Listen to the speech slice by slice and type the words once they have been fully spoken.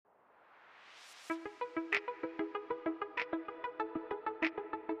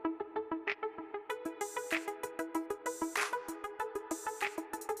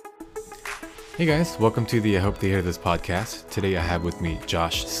Hey guys, welcome to the I Hope They Hear This podcast. Today I have with me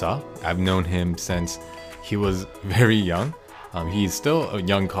Josh Suh. I've known him since he was very young. He's still a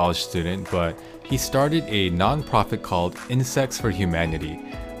young college student, but he started a nonprofit called Insects for Humanity,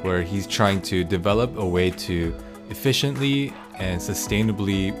 where he's trying to develop a way to efficiently and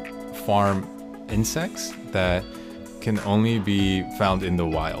sustainably farm insects that can only be found in the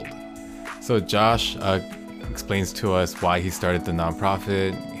wild. So Josh explains to us why he started the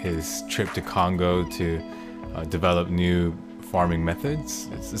nonprofit, his trip to Congo to develop new farming methods.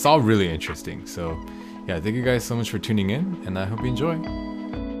 It's all really interesting. So yeah, thank you guys so much for tuning in, and I hope you enjoy.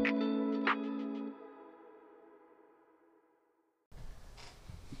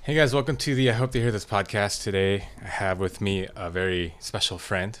 Hey guys, welcome to the I Hope They Hear This podcast. Today I have with me a very special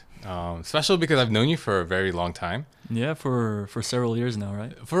friend. Special because I've known you for a very long time. Yeah, for several years now,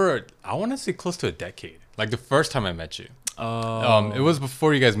 right? I want to say close to a decade. Like the first time I met you. Oh. It was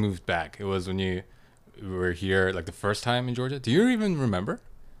before you guys moved back. It was when you were here like the first time in Georgia. Do you even remember?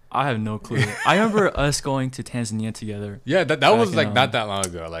 I have no clue. I remember us going to Tanzania together. Yeah, that was like not that long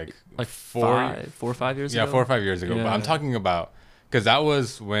ago. Like 4 or 5 years ago. Yeah, 4 or 5 years ago. Yeah. But I'm talking about, because that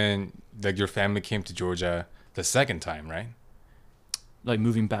was when like your family came to Georgia the second time, right? Like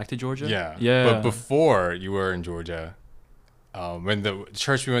moving back to Georgia? Yeah. Yeah. But before you were in Georgia, when the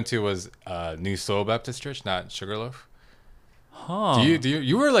church we went to was New Soul Baptist Church, not Sugarloaf. Huh. Do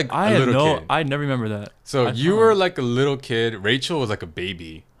you were like a little kid. I never remember that. So you were like a little kid. Rachel was like a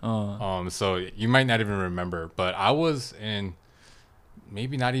baby. Oh. So you might not even remember, but I was in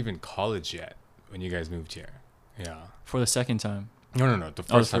maybe not even college yet when you guys moved here. Yeah. For the second time. No. The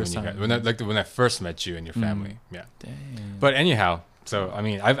first time when I first met you and your family. Yeah. Dang. But anyhow, so I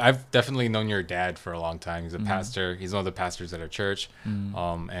mean, I've definitely known your dad for a long time. He's a pastor. He's one of the pastors at our church.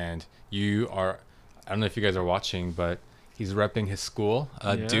 And you are, I don't know if you guys are watching, but he's repping his school.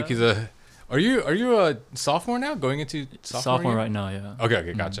 Duke. He's Are you a sophomore now? Going into sophomore year? right now, yeah.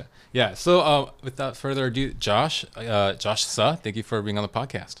 Okay, gotcha. Yeah. So without further ado, Josh Suh, thank you for being on the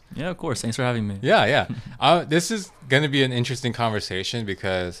podcast. Yeah, of course. Thanks for having me. Yeah. This is gonna be an interesting conversation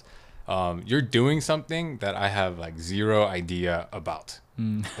because you're doing something that I have like zero idea about.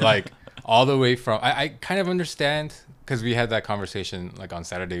 Like all the way from I kind of understand because we had that conversation like on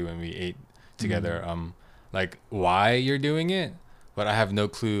Saturday when we ate together. Like why you're doing it, but I have no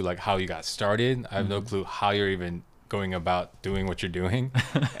clue like how you got started. I have no clue how you're even going about doing what you're doing.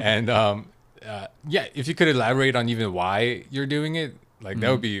 And yeah, if you could elaborate on even why you're doing it, like that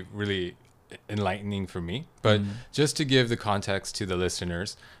would be really enlightening for me. But just to give the context to the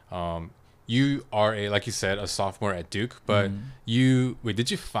listeners, you are like you said, a sophomore at Duke, but did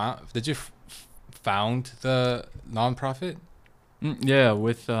you found the nonprofit? Yeah,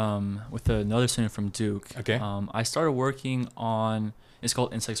 with another student from Duke. Okay. I started working on, it's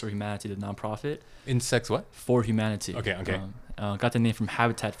called Insects for Humanity, the nonprofit. Insects what? For Humanity. Okay. Got the name from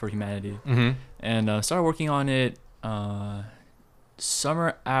Habitat for Humanity. Mm-hmm. And started working on it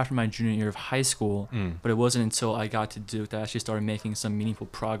summer after my junior year of high school. But it wasn't until I got to Duke that I actually started making some meaningful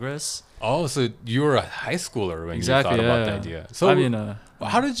progress. Oh, so you were a high schooler when you thought about the idea. So I mean,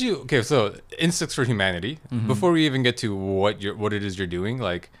 how did you? Okay, so Insects for Humanity. Before we even get to what it is you're doing,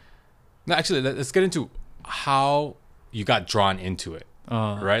 like, no, actually, let's get into how you got drawn into it.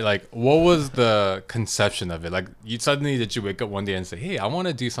 Right? Like, what was the conception of it? Like, did you wake up one day and say, "Hey, I want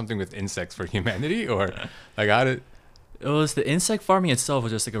to do something with Insects for Humanity," or like, how did? It was the insect farming itself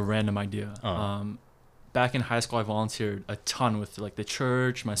was just like a random idea. Back in high school, I volunteered a ton with like the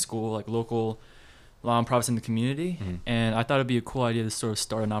church, my school, like local nonprofits in the community, and I thought it'd be a cool idea to sort of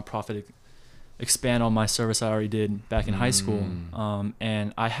start a nonprofit, expand on my service I already did back in high school.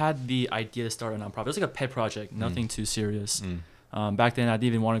 And I had the idea to start a nonprofit. It was like a pet project, nothing too serious. Back then, I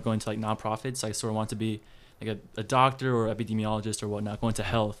didn't even want to go into like nonprofits. I sort of wanted to be like a doctor or epidemiologist or whatnot, go into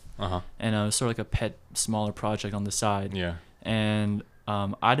health. And it was sort of like a pet, smaller project on the side. Yeah. And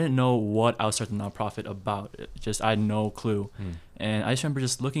I didn't know what I was starting the nonprofit about. I had no clue. And I just remember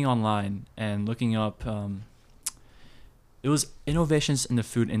just looking online and looking up. It was innovations in the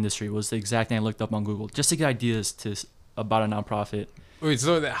food industry was the exact thing I looked up on Google just to get ideas about a nonprofit. Wait,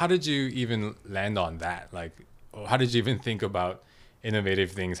 so how did you even land on that? Like, how did you even think about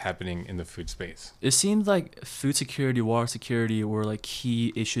innovative things happening in the food space? It seemed like food security, water security were like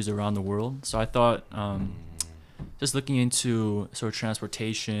key issues around the world. So I thought just looking into sort of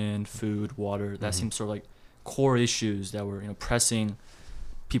transportation, food, water, that seemed sort of like core issues that were pressing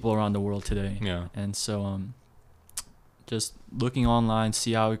people around the world today. Yeah. And so just looking online,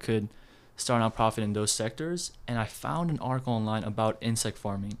 see how we could start a nonprofit in those sectors. And I found an article online about insect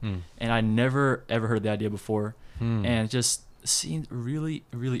farming. And I never ever heard the idea before. And just seemed really,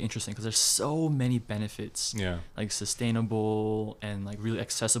 really interesting because there's so many benefits. Yeah. Like sustainable and like really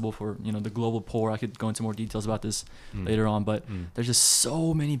accessible for, you know, the global poor. I could go into more details about this later on, but there's just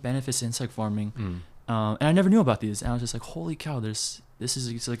so many benefits to insect farming. And I never knew about these. And I was just like, holy cow, this is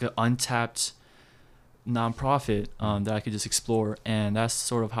it's like an untapped nonprofit that I could just explore. And that's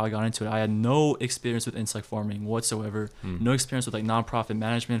sort of how I got into it. I had no experience with insect farming whatsoever. No experience with like nonprofit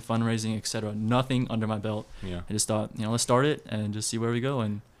management, fundraising, etc. Nothing under my belt. Yeah. I just thought, you know, let's start it and just see where we go.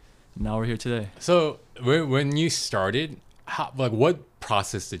 And now we're here today. So when you started, what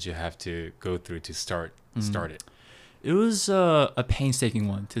process did you have to go through to start it? It was a painstaking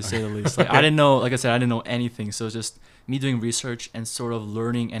one, to say the least. Like I didn't know, like I said, I didn't know anything. So it was just me doing research and sort of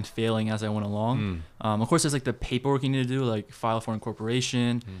learning and failing as I went along. Of course, there's like the paperwork you need to do, like file for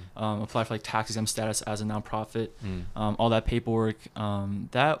incorporation, apply for like tax exempt status as a nonprofit, all that paperwork.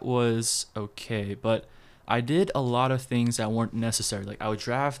 That was okay, but I did a lot of things that weren't necessary. Like I would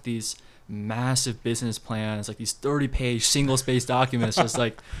draft these massive business plans, like these 30-page single-space documents, just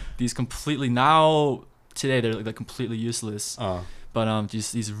like these completely today they're like completely useless. But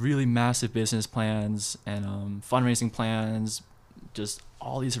just these really massive business plans and fundraising plans, just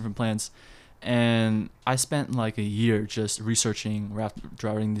all these different plans. And I spent like a year just researching,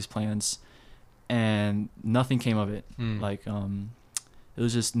 drafting these plans, and nothing came of it. Like it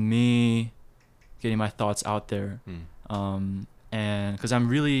was just me getting my thoughts out there. And because I'm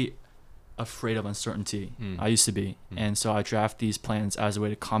really afraid of uncertainty. I used to be. And so I draft these plans as a way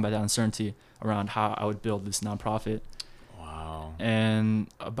to combat that uncertainty around how I would build this nonprofit. Wow. And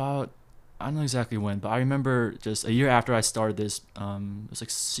about, I don't know exactly when, but I remember just a year after I started this, it was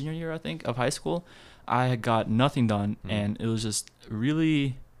like senior year, I think, of high school, I had got nothing done. And it was just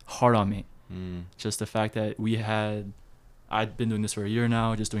really hard on me. Just the fact that I'd been doing this for a year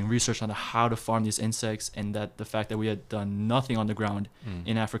now, just doing research on how to farm these insects, and that the fact that we had done nothing on the ground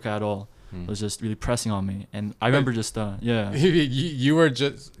in Africa at all was just really pressing on me. And I remember just you were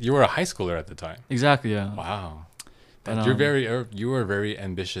a high schooler at the time. Exactly, yeah. Wow. But, you were a very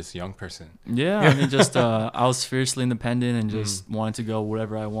ambitious young person. Yeah, I mean, just I was fiercely independent and just wanted to go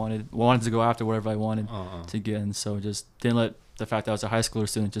wherever I wanted to go after whatever I wanted to get, and so just didn't let the fact that I was a high schooler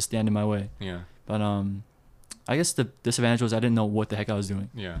student just stand in my way. Yeah. But I guess the disadvantage was I didn't know what the heck I was doing.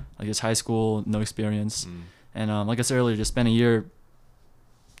 Yeah. Like it's high school, no experience, and like I said earlier, just spent a year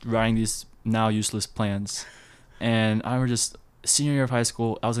writing these now useless plans, and I remember just senior year of high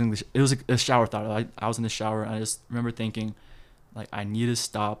school, it was like a shower thought. I was in the shower and I just remember thinking, like, I need to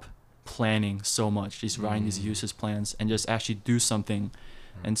stop planning so much, just writing these useless plans and just actually do something.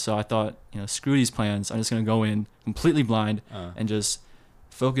 And so I thought, screw these plans. I'm just going to go in completely blind and just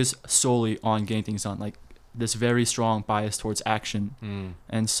focus solely on getting things done. Like this very strong bias towards action.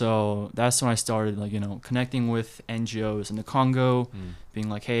 And so that's when I started, like, connecting with NGOs in the Congo, being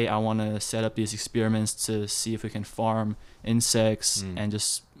like, hey, I want to set up these experiments to see if we can farm insects and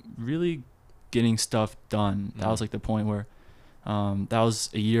just really getting stuff done. That was like the point where that was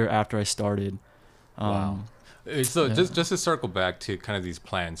a year after I started. Wow. So just to circle back to kind of these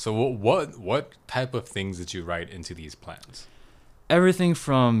plans. So what type of things did you write into these plans? Everything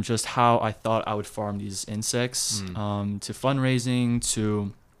from just how I thought I would farm these insects, to fundraising,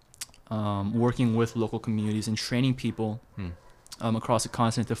 to working with local communities and training people across the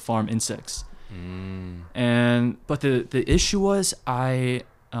continent to farm insects. But the issue was as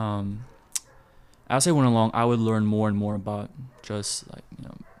I went along, I would learn more and more about just like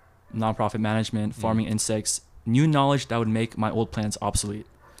nonprofit management, farming insects, new knowledge that would make my old plans obsolete.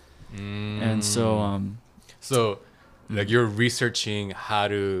 And so like you're researching how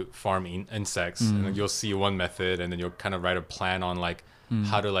to farm insects, and then you'll see one method, and then you'll kind of write a plan on like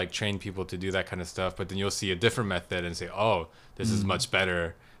how to like train people to do that kind of stuff. But then you'll see a different method and say, oh, this is much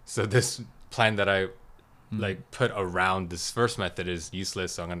better. So this plan that I like put around this first method is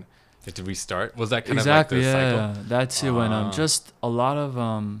useless. So I'm gonna have to restart. Was that kind of like the cycle? Yeah, that too. And just a lot of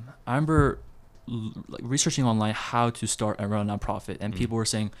I remember like researching online how to start a nonprofit, and people were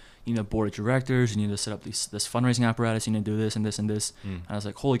saying, you need a board of directors, you need to set up this fundraising apparatus, you need to do this and this and this. And I was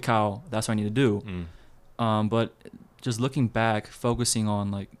like, holy cow, that's what I need to do. But just looking back, focusing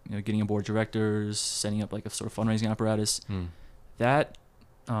on like getting a board of directors, setting up like a sort of fundraising apparatus, that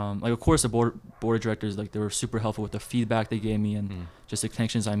like of course the board of directors, like they were super helpful with the feedback they gave me and just the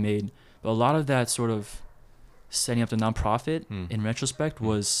connections I made. But a lot of that sort of setting up the nonprofit in retrospect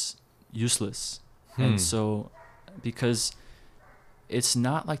was useless. And so because it's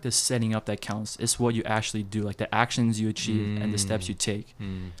not like the setting up that counts, it's what you actually do, like the actions you achieve and the steps you take.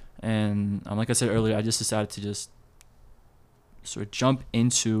 And like I said earlier, I just decided to just sort of jump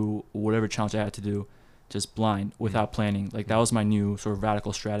into whatever challenge I had to do just blind without planning. Like that was my new sort of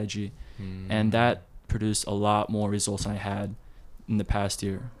radical strategy, and that produced a lot more results than I had in the past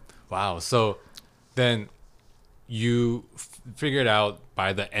year. Wow. So then you figured out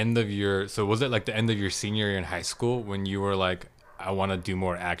by the end of your, so was it like the end of your senior year in high school when you were like, I want to do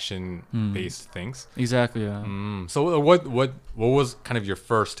more action based things? Exactly. Yeah. So what was kind of your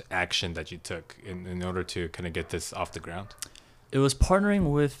first action that you took in order to kind of get this off the ground? It was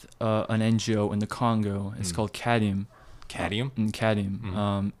partnering with an NGO in the Congo. It's called CADIM. CADIM?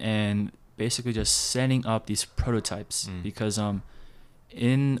 CADIM. And basically just setting up these prototypes because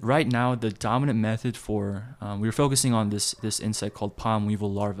right now the dominant method for we were focusing on this insect called palm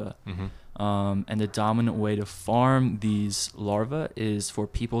weevil larva. And the dominant way to farm these larvae is for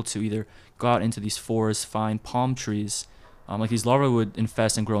people to either go out into these forests, find palm trees. Like these larvae would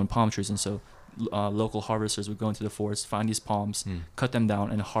infest and grow in palm trees, and so local harvesters would go into the forest, find these palms, cut them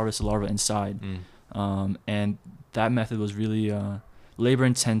down, and harvest the larvae inside. And that method was really labor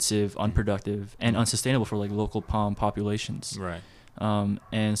intensive, unproductive, and unsustainable for like local palm populations. Right.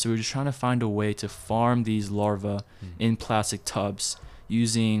 And so we were just trying to find a way to farm these larvae in plastic tubs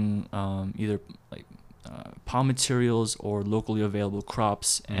using either like palm materials or locally available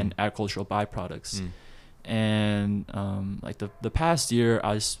crops and agricultural byproducts. And like the past year,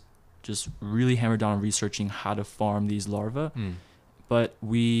 I was just really hammered down on researching how to farm these larvae, but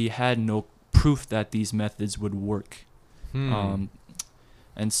we had no proof that these methods would work.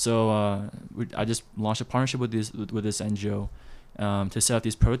 And so I just launched a partnership with this NGO to set up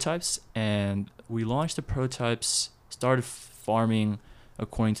these prototypes, and we launched the prototypes, started farming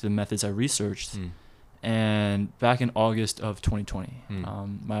according to the methods I researched. And back in August of 2020,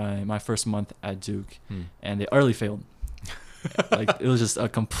 my first month at Duke, and they utterly failed. Like it was just a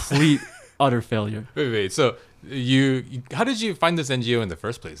complete, utter failure. Wait. So how did you find this NGO in the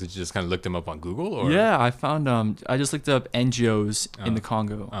first place? Did you just kind of look them up on Google, or? Yeah, I found I just looked up NGOs in the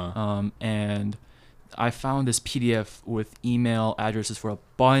Congo, and I found this PDF with email addresses for a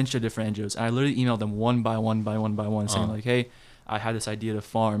bunch of different NGOs. And I literally emailed them one by one, saying like, hey, I had this idea to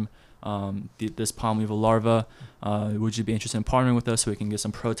farm this palm weevil larva. Would you be interested in partnering with us so we can get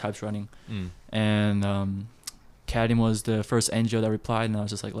some prototypes running? And CADIM was the first NGO that replied, and I was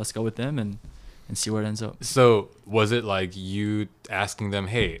just like, let's go with them and see where it ends up. So was it like you asking them,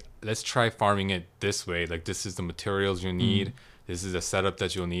 hey, let's try farming it this way, like this is the materials you need, this is the setup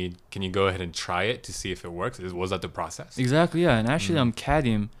that you'll need, can you go ahead and try it to see if it works? Was that the process? Exactly, yeah. And actually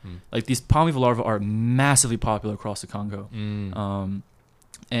CADIM, like these palm weevil larvae are massively popular across the Congo. And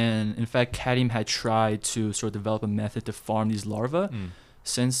in fact, CADIM had tried to sort of develop a method to farm these larvae.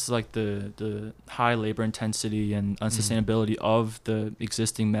 Since like the high labor intensity and unsustainability of the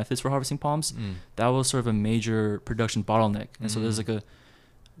existing methods for harvesting palms, that was sort of a major production bottleneck. And so there's like a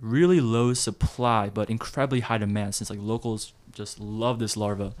really low supply but incredibly high demand, since like locals just love this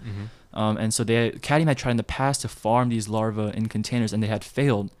larva. And so CADIM had tried in the past to farm these larvae in containers, and they had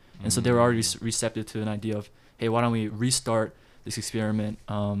failed. And so they were already receptive to an idea of, hey, why don't we restart this experiment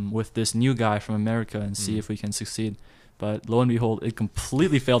with this new guy from America and see if we can succeed. But lo and behold, it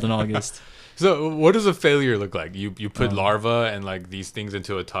completely failed in August. So what does a failure look like? You put larvae and like these things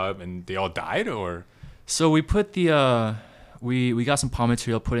into a tub and they all died, or? So we put the we got some palm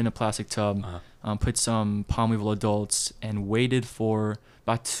material, put it in a plastic tub, put some palm weevil adults, and waited for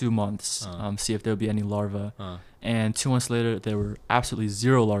about 2 months, see if there would be any larvae. And 2 months later, there were absolutely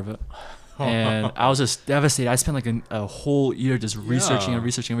zero larvae. And I was just devastated. I spent like a whole year just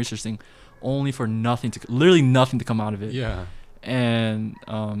researching, only for literally nothing to come out of it. Yeah. And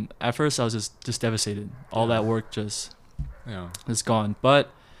at first I was just devastated. All that work just gone.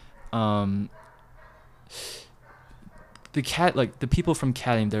 But the people from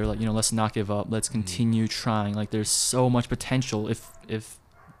CADIM, they're like, let's not give up. Let's continue trying. Like there's so much potential if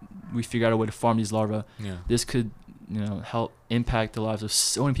we figure out a way to farm these larvae. Yeah. This could help impact the lives of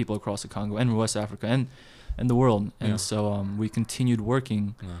so many people across the Congo and West Africa and the world. And so we continued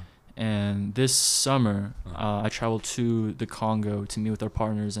working. And this summer, I traveled to the Congo to meet with our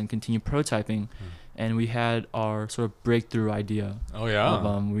partners and continue prototyping. And we had our sort of breakthrough idea. Oh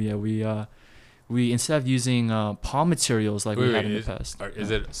yeah. We instead of using palm materials like we had in the past.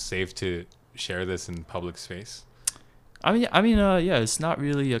 Is it safe to share this in public space? I mean, yeah, it's not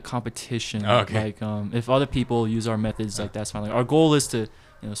really a competition. Oh, okay. Like, if other people use our methods, like that's fine. Like, our goal is to,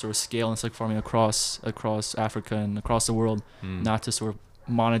 sort of scale insect farming across Africa and across the world, not to sort of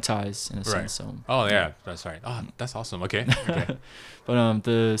monetize in a sense. So. Oh yeah, that's right. Oh, that's awesome. Okay. But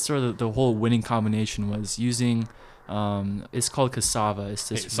the sort of the whole winning combination was using, it's called cassava. It's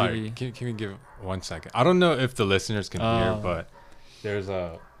this Can we give 1 second? I don't know if the listeners can hear, but there's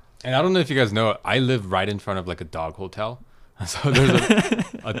a And I don't know if you guys know, I live right in front of like a dog hotel. So there's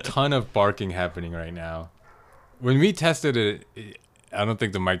a ton of barking happening right now. When we tested it, I don't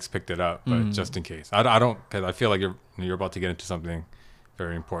think the mics picked it up, but just in case. I don't, because I feel like you're about to get into something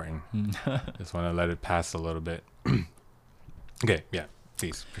very important. Just want to let it pass a little bit. Okay, yeah,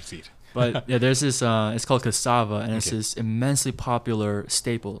 please proceed. But yeah, there's this, it's called cassava, and it's this immensely popular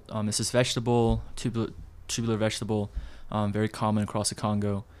staple. It's this vegetable, tubular vegetable, very common across the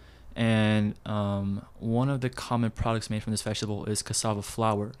Congo. And one of the common products made from this vegetable is cassava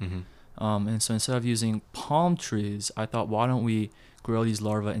flour. And so instead of using palm trees, I thought, why don't we grow these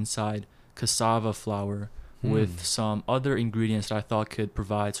larvae inside cassava flour with some other ingredients that I thought could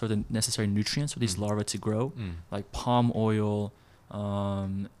provide sort of the necessary nutrients for these larvae to grow, like palm oil,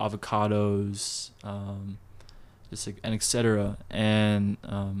 avocados, just like, and etc. And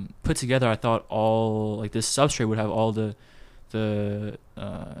put together, I thought all like this substrate would have all the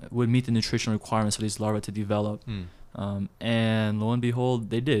would meet the nutritional requirements for these larvae to develop. And lo and behold,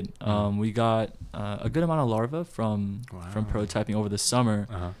 they did. We got a good amount of larvae from prototyping over the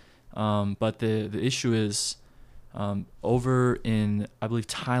summer. But the issue is over in, I believe,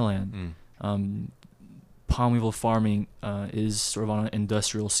 Thailand, palm weevil farming is sort of on an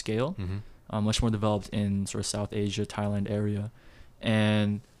industrial scale, much more developed in sort of South Asia, Thailand area.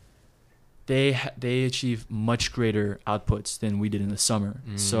 And they achieve much greater outputs than we did in the summer.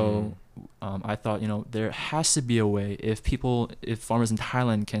 So I thought, there has to be a way, if farmers in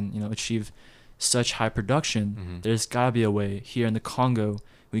Thailand can, achieve such high production, there's got to be a way here in the Congo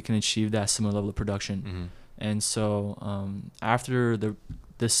we can achieve that similar level of production. And so after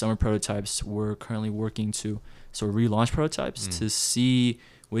this summer prototypes, we're currently working to sort of relaunch prototypes to see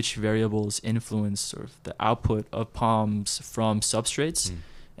which variables influence sort of the output of palms from substrates,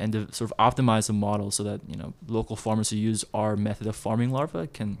 and to sort of optimize the model so that local farmers who use our method of farming larvae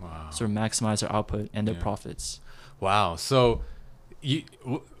can sort of maximize their output and their profits. Wow. So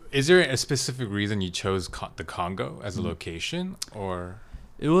is there a specific reason you chose the Congo as a location, or?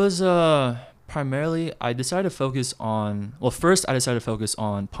 It was primarily, I decided to focus on, first I decided to focus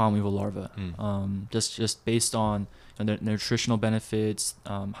on palm weevil larvae, just based on their nutritional benefits,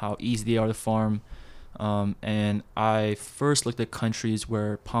 how easy they are to farm. And I first looked at countries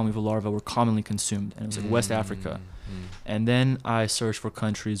where palm weevil larvae were commonly consumed, and it was like West Africa. And then I searched for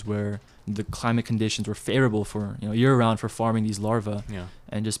countries where the climate conditions were favorable for year-round for farming these larvae.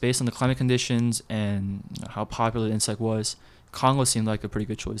 And just based on the climate conditions and how popular the insect was, Congo seemed like a pretty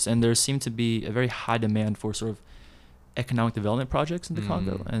good choice. And there seemed to be a very high demand for sort of economic development projects in the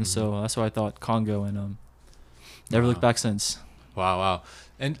Congo. And so that's why I thought Congo, and never looked back since. Wow.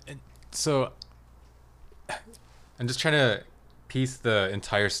 And so I'm just trying to piece the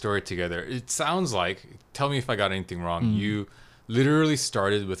entire story together. It sounds like, tell me if I got anything wrong, you literally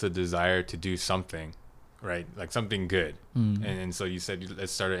started with a desire to do something, right? Like something good. And so you said,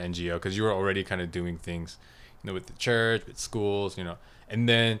 let's start an NGO, because you were already kind of doing things, with the church, with schools, and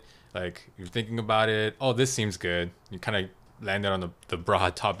then like you're thinking about it. Oh, this seems good. You kind of landed on the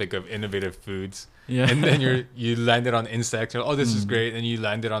broad topic of innovative foods. And then you landed on insects. Oh, this is great. And you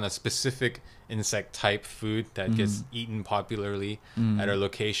landed on a specific insect type food that gets eaten popularly at a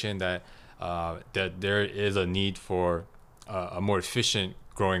location that there is a need for a more efficient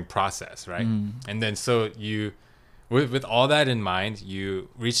growing process, right? And then so you, with all that in mind, you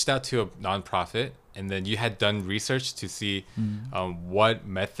reached out to a nonprofit, and then you had done research to see what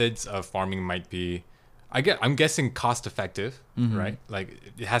methods of farming might be, I'm guessing, cost effective, right? Like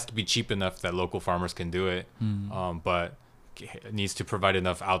it has to be cheap enough that local farmers can do it, but it needs to provide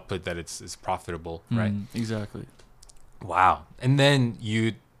enough output that it's profitable, right? Exactly. Wow. And then did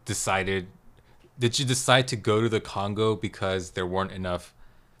you decide to go to the Congo because there weren't enough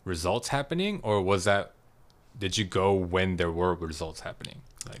results happening, or did you go when there were results happening?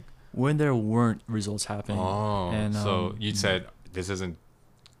 Like when there weren't results happening. And so you said, this isn't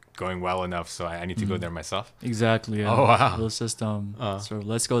going well enough, so I need to go there myself. Exactly. Yeah. Oh wow. It was just sort of,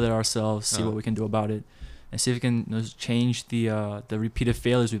 let's go there ourselves, see what we can do about it, and see if we can change the repeated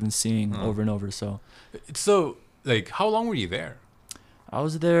failures we've been seeing over and over. So like, how long were you there? I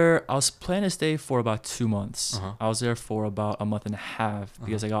was planning to stay for about 2 months. I was there for about a month and a half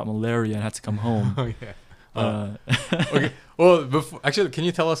because I got malaria and had to come home. Oh yeah. Okay. Well, actually, can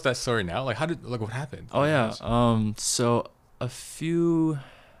you tell us that story now? Like, what happened? Oh yeah. So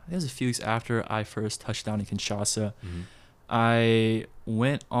it was a few weeks after I first touched down in Kinshasa, I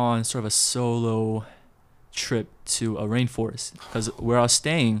went on sort of a solo trip to a rainforest, because where I was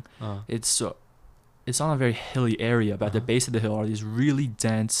staying, it's on a very hilly area. But at the base of the hill are these really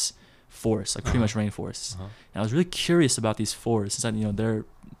dense forests, like pretty much rainforests. And I was really curious about these forests, since they're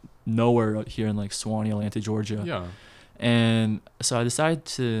nowhere out here in like Suwanee, Atlanta, Georgia. Yeah. And so I decided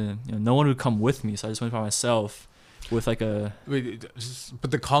to, no one would come with me, so I just went by myself with like a. Wait, but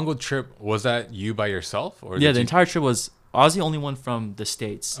the Congo trip, was that you by yourself, or Yeah, the entire trip was. I was the only one from the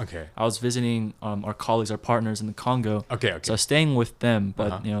States. Okay. I was visiting our colleagues, our partners in the Congo. Okay. So I was staying with them,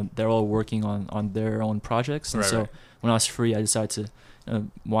 but they're all working on their own projects, and so when I was free, I decided to.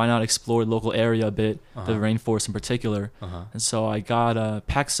 Why not explore the local area a bit, the rainforest in particular. And so I got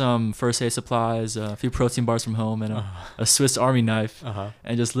packed some first aid supplies, a few protein bars from home, and a Swiss Army knife,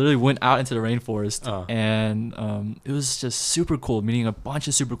 and just literally went out into the rainforest. And it was just super cool, meeting a bunch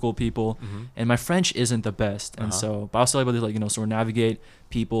of super cool people. And my French isn't the best, and so but I was still able to sort of navigate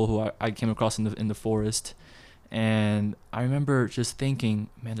people who I came across in the forest. And I remember just thinking,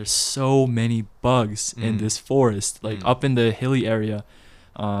 man, there's so many bugs in this forest, like up in the hilly area.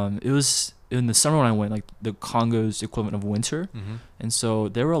 It was in the summer when I went, like the Congo's equivalent of winter. And so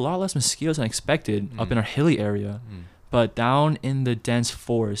there were a lot less mosquitoes than I expected up in our hilly area. But down in the dense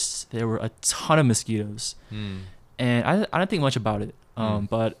forests, there were a ton of mosquitoes. And I didn't think much about it.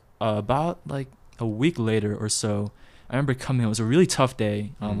 But about like a week later or so, I remember coming. It was a really tough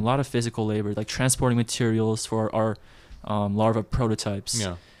day. A lot of physical labor, like transporting materials for our larva prototypes.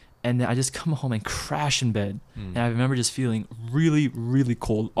 Yeah. And then I just come home and crash in bed. And I remember just feeling really, really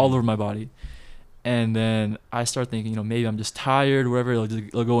cold all over my body. And then I start thinking, maybe I'm just tired or whatever.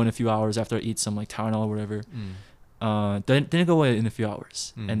 It'll go in a few hours after I eat some like Tylenol or whatever. Didn't go away in a few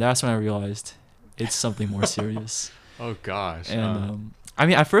hours. And that's when I realized it's something more serious. Oh gosh. And I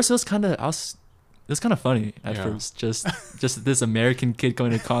mean, at first it was kind of funny at first, just this American kid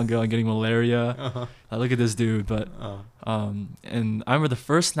going to Congo and getting malaria. Look at this dude, but and I remember the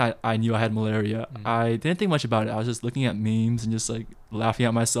first night I knew I had malaria, I didn't think much about it. I was just looking at memes and just like laughing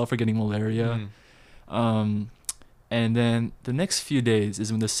at myself for getting malaria. And then the next few days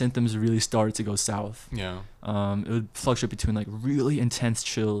is when the symptoms really started to go south. Yeah. It would fluctuate between like really intense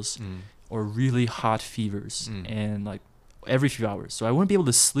chills or really hot fevers, and like every few hours. So I wouldn't be able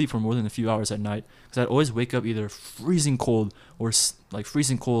to sleep for more than a few hours at night, because I'd always wake up either freezing cold or like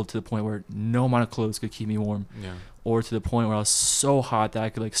freezing cold to the point where no amount of clothes could keep me warm, or to the point where I was so hot that I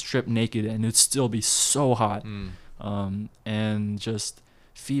could like strip naked and it'd still be so hot. And just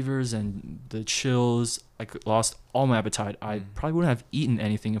fevers and the chills, I lost all my appetite. I probably wouldn't have eaten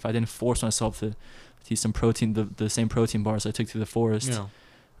anything if I didn't force myself to eat some protein, the same protein bars I took through the forest.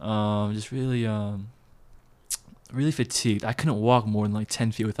 Just really really fatigued. I couldn't walk more than like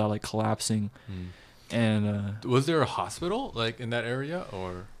 10 feet without like collapsing. And was there a hospital like in that area,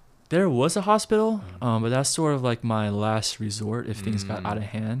 or? There was a hospital, but that's sort of like my last resort if things got out of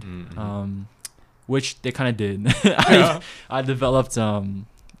hand, which they kind of did. I developed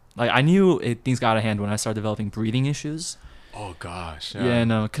like I knew things got out of hand when I started developing breathing issues. Oh gosh.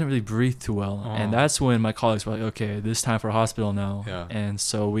 And I couldn't really breathe too well, and that's when my colleagues were like, okay, this is time for a hospital now. And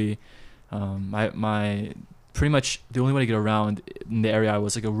so we my pretty much the only way to get around in the area, I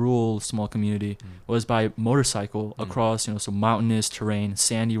was like a rural small community, was by motorcycle across some mountainous terrain,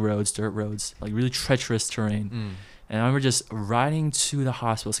 sandy roads, dirt roads, like really treacherous terrain. And I remember just riding to the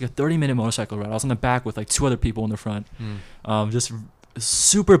hospital. It's like a 30-minute motorcycle ride. I was on the back with like 2 other people in the front. Just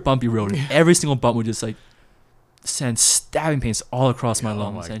super bumpy road. Every single bump would just like send stabbing pains all across my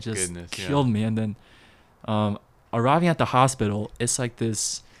lungs, and it just killed me. And then arriving at the hospital, it's like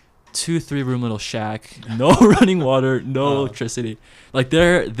this 2-3 room little shack, no running water, no electricity. Like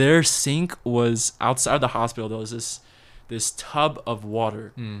their sink was outside the hospital. There was this tub of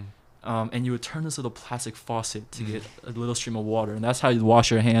water, and you would turn this little plastic faucet to get a little stream of water, and that's how you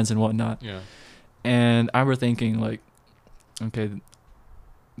wash your hands and whatnot. And I remember thinking like, okay,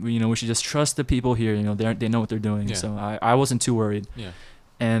 we should just trust the people here. They know what they're doing. So I wasn't too worried.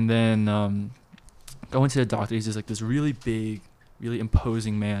 And then going to the doctor, he's just like this really big, really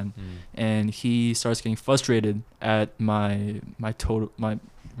imposing man, and he starts getting frustrated at my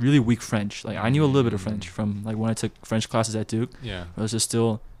really weak French. Like I knew a little bit of French from like when I took French classes at Duke. It was just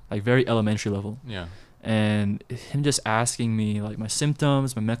still like very elementary level. And him just asking me like my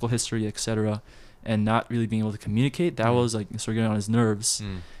symptoms, my medical history, etc., and not really being able to communicate, that was like sort of getting on his nerves.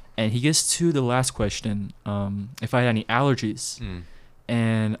 And he gets to the last question, if I had any allergies.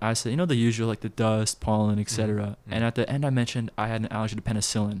 And I said, the usual, like the dust, pollen, etc. And at the end, I mentioned I had an allergy to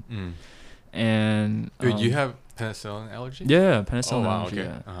penicillin. And dude, you have penicillin allergy? Yeah, penicillin allergy.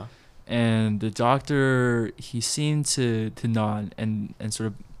 Okay. Yeah. And the doctor, he seemed to nod and sort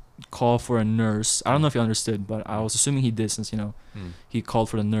of call for a nurse. I don't know if he understood, but I was assuming he did, since he called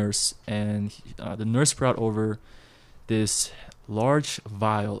for the nurse. And the nurse brought over this large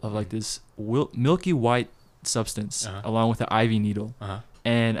vial of like this milky white substance along with an IV needle,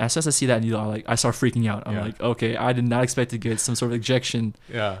 And as soon as I see that needle, I start freaking out. I'm like, okay, I did not expect to get some sort of injection.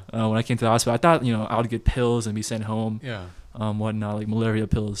 Yeah. When I came to the hospital, I thought, I would get pills and be sent home. Yeah. Whatnot, like malaria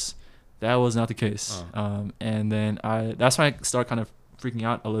pills. That was not the case. And then that's when I start kind of freaking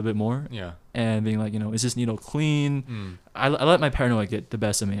out a little bit more. Yeah. And being like, is this needle clean? I let my paranoia get the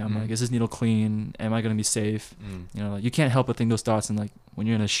best of me. I'm like, is this needle clean? Am I gonna be safe? Like, you can't help but think those thoughts. And like, when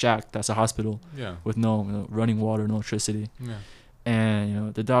you're in a shack, that's a hospital. Yeah. With no running water, no electricity. Yeah.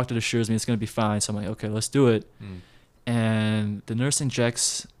 And the doctor assures me it's gonna be fine. So I'm like, okay, let's do it. And the nurse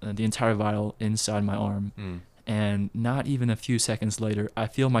injects the entire vial inside my arm. And not even a few seconds later, I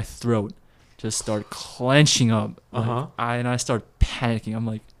feel my throat just start clenching up. I start panicking. I'm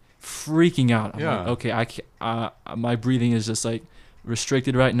like freaking out. I'm like, okay, my breathing is just like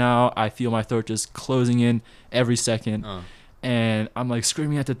restricted right now. I feel my throat just closing in every second. And I'm like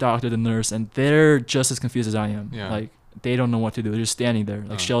screaming at the doctor, the nurse, and they're just as confused as I am. Like, they don't know what to do. They're just standing there,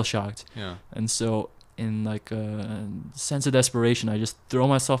 like shell shocked. And so, in like a sense of desperation, I just throw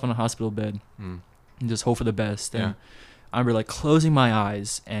myself on a hospital bed and just hope for the best. And I remember like closing my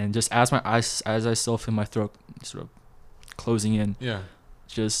eyes, and just as I still feel my throat sort of closing in,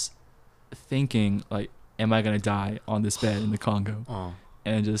 just thinking like, am I gonna die on this bed in the Congo?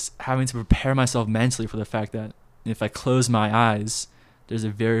 And just having to prepare myself mentally for the fact that if I close my eyes, there's a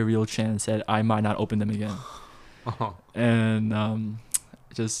very real chance that I might not open them again. And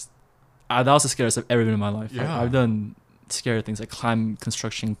that was the scariest I've ever been in my life. I've done scary things like climb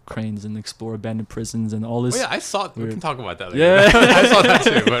construction cranes and explore abandoned prisons and all this. I saw it. We can talk about that later. Yeah. I saw that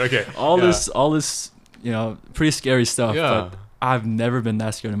too, but okay. All this, pretty scary stuff. But I've never been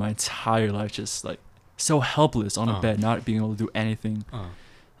that scared in my entire life. Just like so helpless on a bed, not being able to do anything.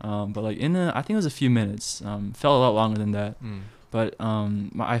 But like I think it was a few minutes. Felt a lot longer than that. But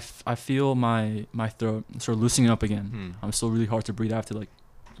I feel my throat sort of loosening up again. I'm still really hard to breathe. I have to like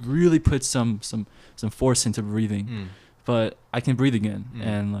really put some force into breathing. But I can breathe again,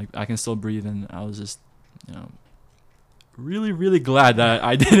 and like I can still breathe. And I was just, really, really glad that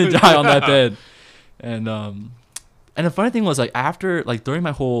I didn't die on that bed. And the funny thing was, like, after, like, during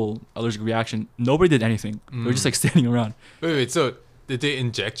my whole allergic reaction, nobody did anything. They were just like standing around. Wait. So did they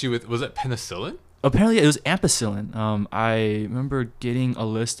inject you with? Was it penicillin? Apparently, it was ampicillin. I remember getting a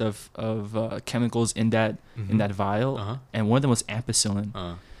list of chemicals in that vial, and one of them was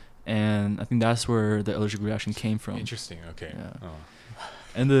ampicillin. And I think that's where the allergic reaction came from. Interesting. Okay. Yeah.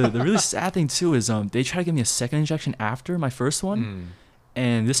 And the really sad thing too is they tried to give me a second injection after my first one.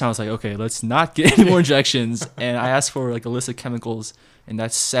 And this time I was like, okay, let's not get any more injections. And I asked for like a list of chemicals in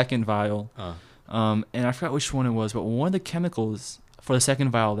that second vial. And I forgot which one it was, but one of the chemicals for the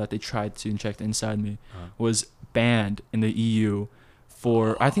second vial that they tried to inject inside me was banned in the EU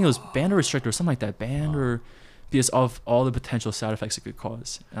for, I think it was banned or restricted or something like that. Banned or because of all the potential side effects it could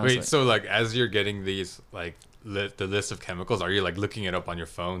cause. Wait, so like as you're getting these like the list of chemicals, are you like looking it up on your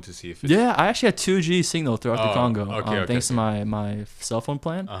phone to see if it's... Yeah, I actually had 2G signal throughout the Congo, thanks to my cell phone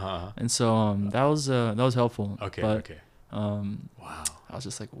plan. And so that was helpful. Wow. I was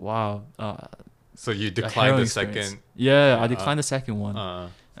just like, wow. So you declined the second? Yeah, I declined the second one.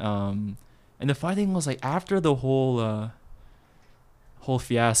 And the funny thing was, like, after the whole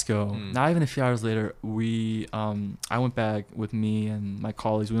fiasco, not even a few hours later, I went back with me and my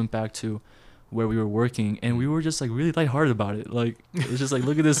colleagues. We went back to where we were working, and we were just like really lighthearted about it. Like, it was just like,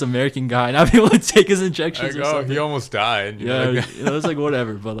 look at this American guy not being able to take his injections. Like, he almost died. It was like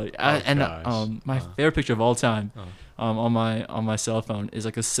whatever. But like, my favorite picture of all time, on my cell phone is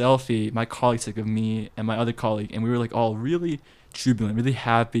like a selfie my colleague took of me and my other colleague, and we were like all really jubilant, really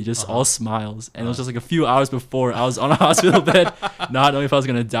happy, just all smiles. And it was just like a few hours before I was on a hospital bed, not knowing if I was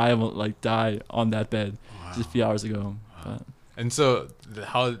gonna die on that bed. Just a few hours ago. But. And so,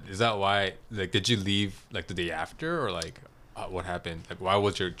 how is that? Why, like, did you leave like the day after, or like, what happened? Like, why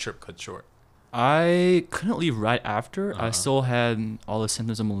was your trip cut short? I couldn't leave right after. I still had all the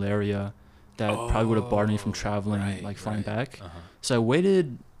symptoms of malaria that probably would have barred me from traveling, flying back. So I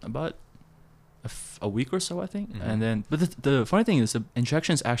waited about a week or so, I think. And then, but the funny thing is, the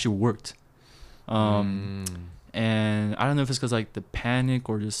injections actually worked. And I don't know if it's because like the panic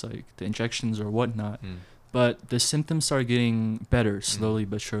or just like the injections or whatnot. But the symptoms started getting better slowly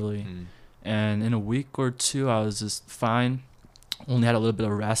but surely. And in a week or two, I was just fine. Only had a little bit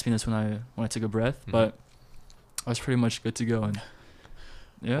of raspiness when I took a breath, but I was pretty much good to go. And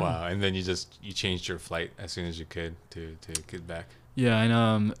yeah. Wow. And then you changed your flight as soon as you could to get back. Yeah,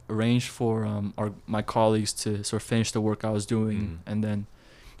 and arranged for my colleagues to sort of finish the work I was doing, and then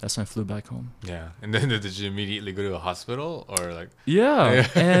that's when I flew back home. Yeah. And then did you immediately go to a hospital or like? Yeah.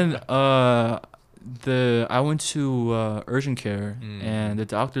 And I went to urgent care, and the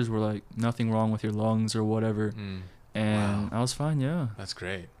doctors were like, nothing wrong with your lungs or whatever, and I was fine. Yeah, that's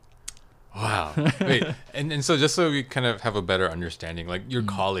great. Wow. Wait, and so just so we kind of have a better understanding, like your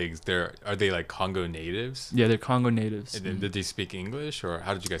colleagues, are they like Congo natives? Yeah, they're Congo natives. And did they speak English, or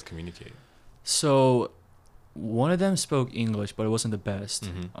how did you guys communicate? So one of them spoke English, but it wasn't the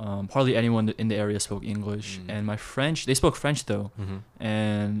best. Hardly anyone in the area spoke English. And my French, they spoke French though.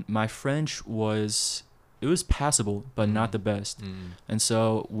 And my French was passable, but not the best. And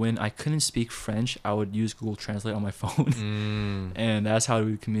so when I couldn't speak French, I would use Google Translate on my phone. And that's how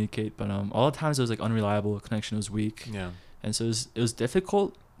we would communicate. But all the times it was like unreliable, the connection was weak. Yeah. And so it was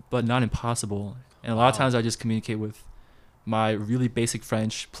difficult, but not impossible. And a lot of times I just communicate with my really basic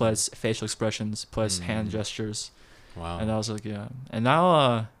French plus facial expressions plus hand gestures. Wow. And I was like, yeah. And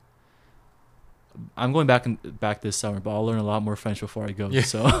now I'm going back this summer, but I'll learn a lot more French before I go. Yeah.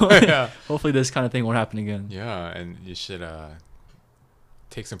 So Yeah. hopefully this kind of thing won't happen again. Yeah, and you should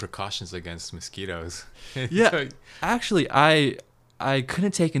take some precautions against mosquitoes. Yeah. Actually, I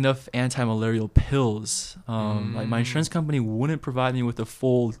couldn't take enough anti-malarial pills. Like my insurance company wouldn't provide me with a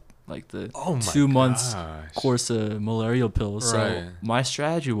full like the 2 months course of malarial pills. Right. So my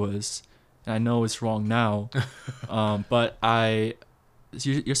strategy was, and I know it's wrong now, but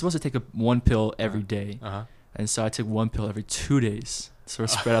you're supposed to take one pill every day. And so I took one pill every 2 days, sort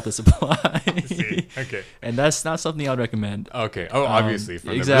of spread out the supply. Okay. And that's not something I'd recommend. Okay. Oh, obviously.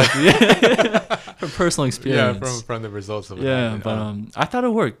 Exactly. From personal experience. Yeah, from the results of it. Yeah, but I thought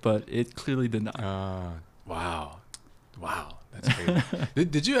it worked, but it clearly did not. Wow. That's crazy.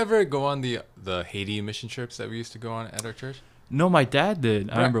 Did you ever go on the Haiti mission trips that we used to go on at our church? No, my dad did.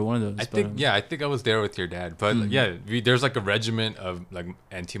 I remember one of those. I think I was there with your dad. But there's like a regimen of like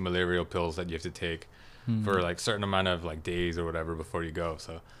anti-malarial pills that you have to take for like certain amount of like days or whatever before you go.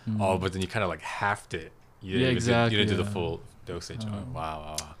 So but then you kind of like halved it. You didn't do the full dosage.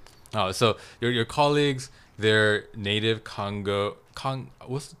 Wow. Oh, so your colleagues, they're native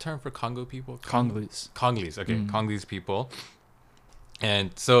what's the term for Congo people? Congolese. Okay, Congolese people.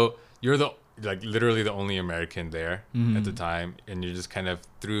 And so you're literally the only American there at the time, and you're just kind of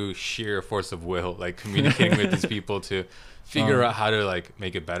through sheer force of will, like communicating with these people to figure out how to like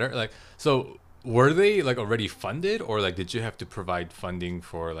make it better. Like, so were they like already funded, or like did you have to provide funding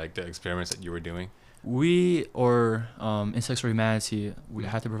for like the experiments that you were doing? Insects for Humanity, we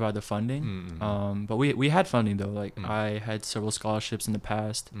had to provide the funding. But we had funding though. Like I had several scholarships in the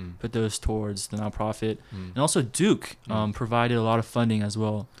past, put those towards the nonprofit, and also Duke provided a lot of funding as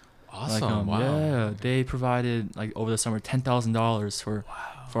well. Awesome! Wow. Yeah, they provided like over the summer $10,000 for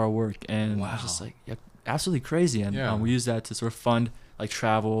our work, and I was just like, yeah, absolutely crazy. And we used that to sort of fund like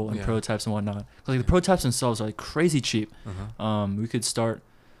travel and prototypes and whatnot. Like the prototypes themselves are like crazy cheap. We could start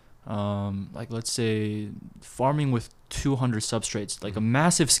like let's say farming with 200 substrates, like a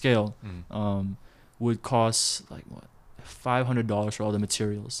massive scale, would cost like what $500 for all the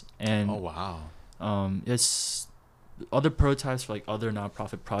materials. And it's other prototypes for like other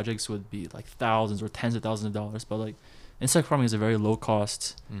nonprofit projects would be like thousands or tens of thousands of dollars, but like insect farming is a very low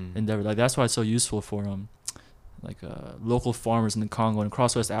cost endeavor. Like that's why it's so useful for local farmers in the Congo and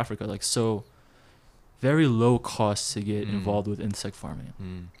across West Africa. Like so very low cost to get involved with insect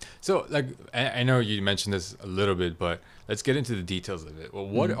farming. So like I know you mentioned this a little bit, but let's get into the details of it. Well,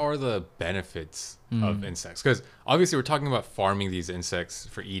 what are the benefits of insects? Because obviously we're talking about farming these insects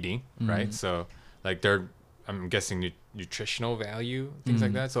for eating, right? So like they're, I'm guessing, nutritional value, things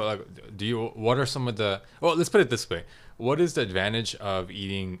like that. So like what are some of let's put it this way. What is the advantage of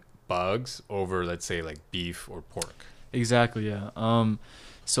eating bugs over, let's say, like beef or pork? Exactly, yeah.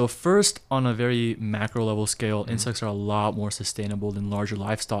 So first, on a very macro level scale, insects are a lot more sustainable than larger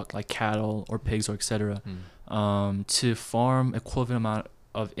livestock like cattle or pigs or etc. To farm equivalent amount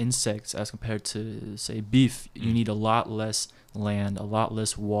of insects as compared to, say, beef, you need a lot less land, a lot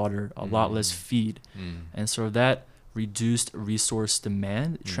less water, a lot less feed. And so that reduced resource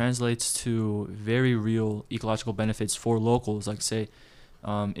demand translates to very real ecological benefits for locals. Like say,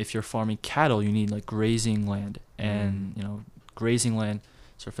 if you're farming cattle, you need like grazing land, and grazing land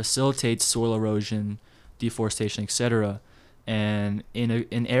sort of facilitates soil erosion, deforestation, etc. And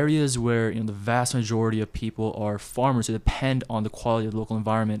in areas where the vast majority of people are farmers who depend on the quality of the local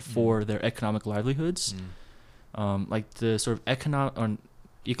environment for their economic livelihoods, like the sort of economic or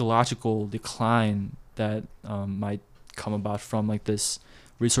ecological decline that might come about from like this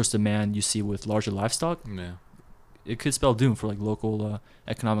resource demand you see with larger livestock it could spell doom for like local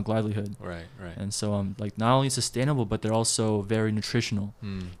economic livelihood. Right. And so like not only sustainable, but they're also very nutritional.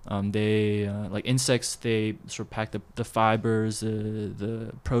 They like insects, they sort of pack the fibers,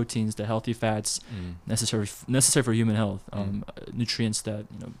 the proteins, the healthy fats necessary for human health, nutrients that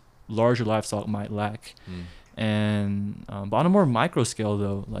larger livestock might lack. And but on a more micro scale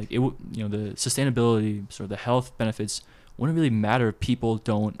though, like the sustainability, sort of the health benefits wouldn't really matter if people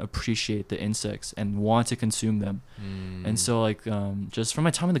don't appreciate the insects and want to consume them. And so like just from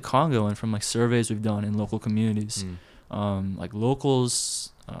my time in the Congo and from like surveys we've done in local communities, like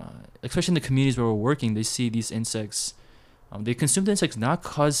locals, especially in the communities where we're working, they see these insects, they consume the insects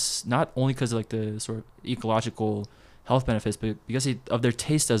not only because of like the sort of ecological health benefits, but because of their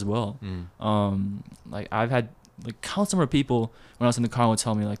taste as well. Like I've had like countless number of people when I was in the Congo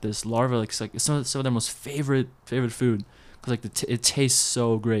tell me like this larva like it's some of their most favorite food, because like it tastes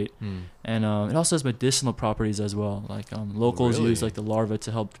so great. And it also has medicinal properties as well. Like locals use like the larva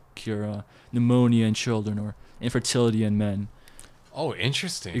to help cure pneumonia in children or infertility in men. Oh,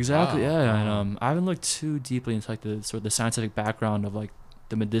 interesting. Exactly. Wow. Yeah. And I haven't looked too deeply into like the sort of the scientific background of like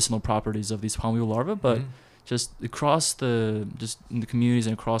the medicinal properties of these palm weevil larvae, but just across in the communities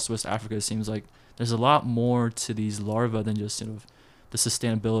and across West Africa, it seems like there's a lot more to these larvae than just the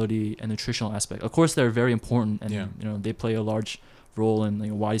sustainability and nutritional aspect. Of course, they're very important, and they play a large role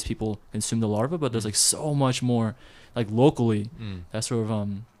in why these people consume the larvae. But there's like so much more, like locally, that sort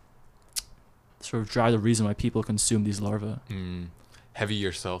of drive the reason why people consume these larvae. Have you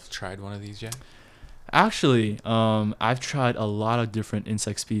yourself tried one of these yet? Actually, I've tried a lot of different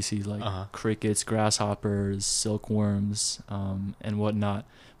insect species like crickets, grasshoppers, silkworms, and whatnot.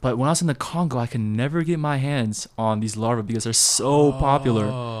 But when I was in the Congo, I could never get my hands on these larvae because they're so popular.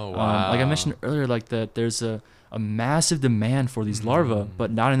 Wow. Like I mentioned earlier, like that there's a massive demand for these larvae,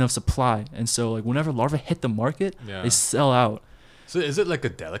 but not enough supply. And so like whenever larvae hit the market, they sell out. So is it like a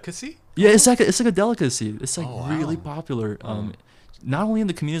delicacy? Yeah, it's like a delicacy. It's like really popular. Not only in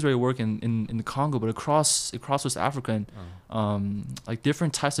the communities where I work in the Congo, but across West Africa, and like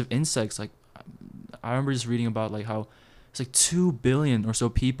different types of insects. Like I remember just reading about like how it's like 2 billion or so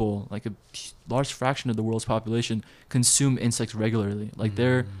people, like a large fraction of the world's population, consume insects regularly. Like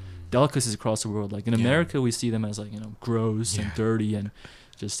they're delicacies across the world. Like in America, we see them as like gross and dirty and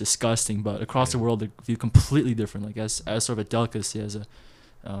just disgusting. But across the world, they're viewed completely different. Like as sort of a delicacy, as a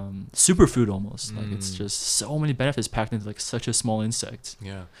superfood almost. Like it's just so many benefits packed into like such a small insect.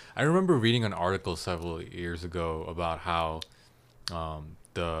 I remember reading an article several years ago about how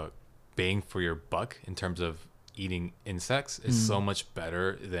the bang for your buck in terms of eating insects is so much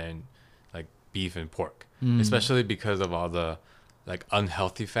better than like beef and pork, especially because of all the like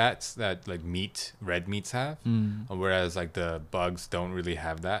unhealthy fats that like red meats have, whereas like the bugs don't really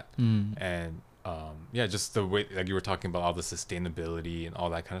have that. And just the way like you were talking about all the sustainability and all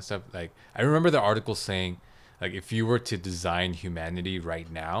that kind of stuff. Like I remember the article saying like if you were to design humanity right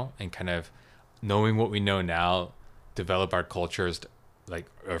now and kind of knowing what we know now, develop our cultures, like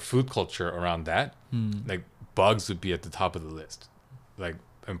our food culture around that, like bugs would be at the top of the list, like,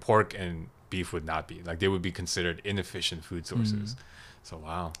 and pork and beef would not be. Like they would be considered inefficient food sources. So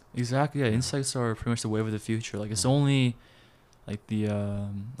wow. Exactly. Yeah, insects are pretty much the wave of the future. Like it's only like the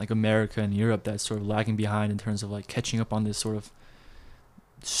like America and Europe that's sort of lagging behind in terms of like catching up on this sort of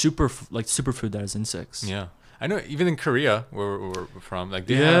superfood that is insects. Yeah, I know. Even in Korea, where we're from, like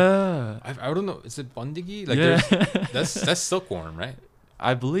they I don't know. Is it bondigi? Like that's silkworm, right?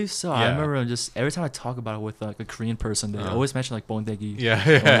 I believe so. I remember just every time I talk about it with like a Korean person, they always mention like bondegi.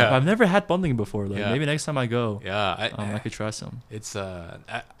 I've never had bondegi before. Like maybe next time I go, I could try some. It's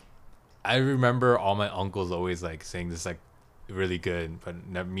I remember all my uncles always like saying this like really good,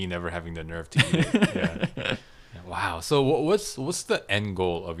 but me never having the nerve to eat it. Wow. So what's the end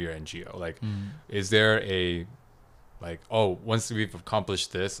goal of your NGO? Like, is there a like, oh, once we've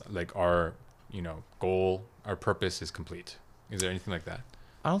accomplished this, like our goal, our purpose is complete? Is there anything like that?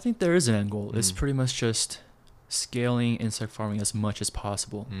 I don't think there is an end goal. It's pretty much just scaling insect farming as much as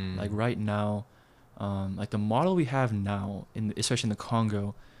possible. Like right now, like the model we have now, especially in the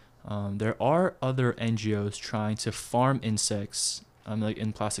Congo, there are other NGOs trying to farm insects like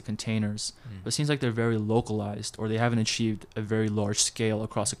in plastic containers, but it seems like they're very localized, or they haven't achieved a very large scale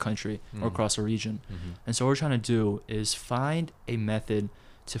across a country or across a region. And so what we're trying to do is find a method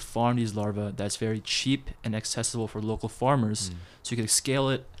to farm these larvae that's very cheap and accessible for local farmers, so you can scale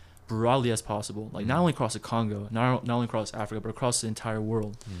it broadly as possible, like not only across the Congo, not only across Africa, but across the entire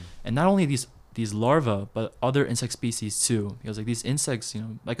world. And not only these larvae, but other insect species too, because like these insects,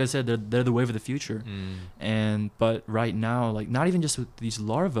 like I said, they're the wave of the future. But right now, like not even just with these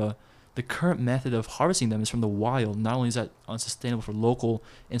larvae, the current method of harvesting them is from the wild. Not only is that unsustainable for local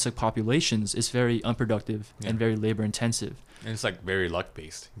insect populations, it's very unproductive and very labor intensive. And it's like very luck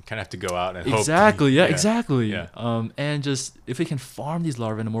based. You kind of have to go out and exactly, hope. Exactly. Yeah. And just if we can farm these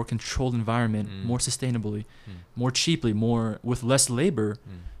larvae in a more controlled environment, more sustainably, more cheaply, more with less labor,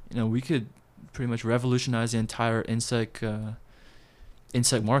 we could pretty much revolutionize the entire insect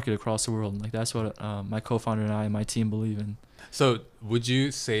market across the world. Like that's what my co-founder and I and my team believe in. So would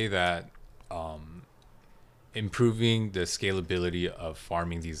you say that improving the scalability of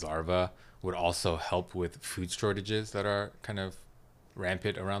farming these larvae would also help with food shortages that are kind of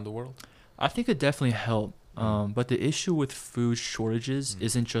rampant around the world? I think it definitely help. But the issue with food shortages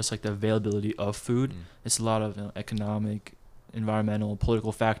isn't just like the availability of food. It's a lot of economic, environmental,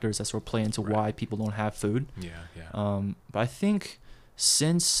 political factors that sort of play into why people don't have food. But I think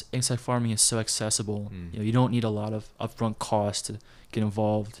since insect farming is so accessible, you don't need a lot of upfront costs to get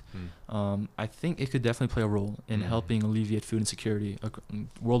involved. I think it could definitely play a role in helping alleviate food insecurity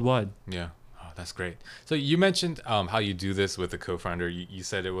worldwide. Yeah. Oh, that's great. So you mentioned how you do this with a co-founder. You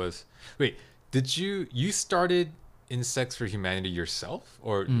said it was, did you started Insects for Humanity yourself,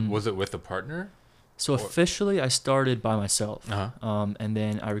 or was it with a partner? So officially, I started by myself, and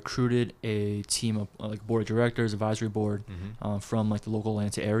then I recruited a team of like board of directors, advisory board, from like the local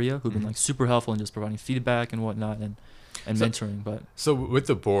Atlanta area who've been like super helpful in just providing feedback and whatnot and mentoring. But so with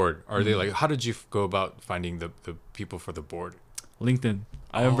the board, are they like? How did you go about finding the people for the board? LinkedIn.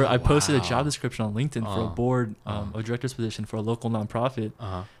 I remember I posted a job description on LinkedIn for a board of directors position for a local nonprofit,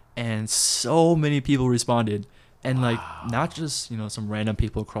 and so many people responded. And like not just some random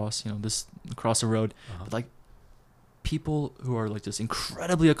people across the road, but like people who are like just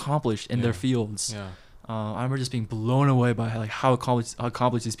incredibly accomplished in their fields. I remember just being blown away by like how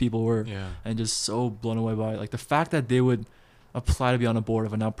accomplished these people were, and just so blown away by like the fact that they would apply to be on a board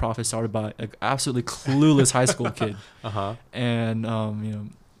of a nonprofit started by an absolutely clueless high school kid. And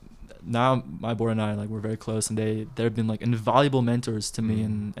now my board and I we're very close, and they've been like invaluable mentors to me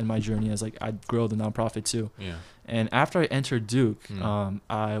in my journey as like I grow the nonprofit too. And after I entered Duke,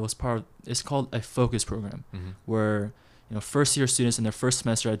 I was part of, it's called a focus program, where first year students in their first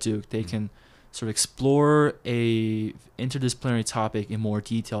semester at Duke, they can sort of explore a interdisciplinary topic in more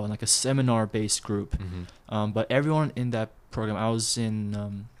detail in like a seminar based group. But everyone in that program,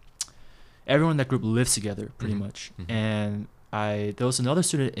 everyone in that group lives together pretty much. And there was another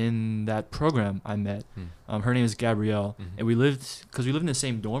student in that program I met. Her name is Gabrielle, and we lived in the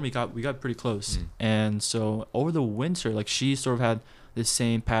same dorm. We got pretty close, and so over the winter, like she sort of had the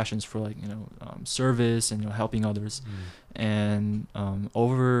same passions for like service and helping others. And it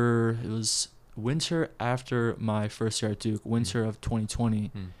was winter after my first year at Duke, winter of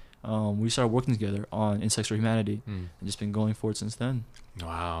 2020. We started working together on Insects for Humanity, and just been going forward since then.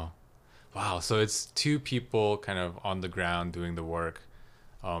 Wow. So it's two people kind of on the ground doing the work,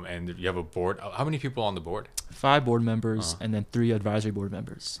 and you have a board. How many people on the board? 5 board members and then 3 advisory board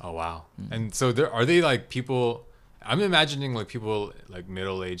members. Oh, wow. And so are they like people, I'm imagining like people like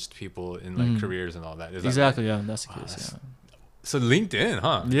middle-aged people in like careers and all that. Is exactly, that, that's the case. So LinkedIn,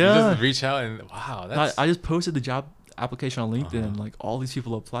 huh? Yeah. You just reach out and I just posted the job application on LinkedIn, and like all these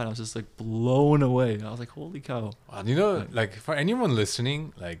people applied. I was just like blown away. I was like, holy cow. Wow, like for anyone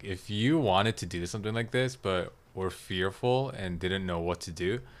listening, like if you wanted to do something like this but were fearful and didn't know what to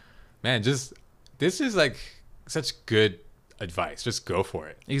do, man, this is like such good advice. Just go for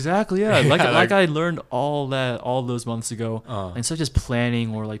it. Exactly, yeah. Like I learned all those months ago. And so just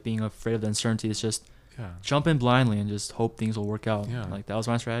planning or like being afraid of the uncertainty, it's just jump in blindly and just hope things will work out. Like that was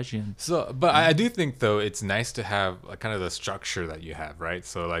my strategy. And but I do think though it's nice to have kind of the structure that you have, right?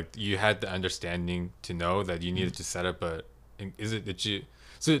 So like you had the understanding to know that you needed to set up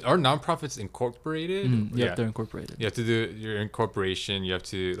so are nonprofits incorporated? They're incorporated. You have to do your incorporation. You have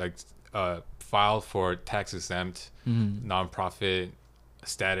to like file for tax exempt nonprofit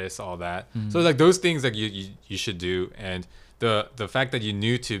status, all that. So like those things like you should do, and the fact that you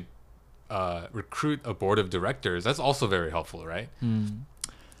knew to recruit a board of directors, that's also very helpful, right?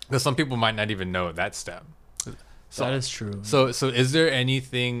 Because some people might not even know that step. So, that is true. So is there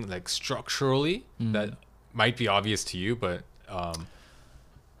anything like structurally that might be obvious to you, but I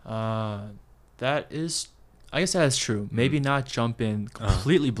guess that is true. Maybe not jump in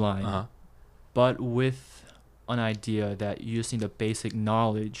completely blind, but with an idea that you just need a basic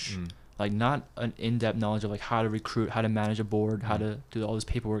knowledge, like not an in-depth knowledge of like how to recruit, how to manage a board, how to do all this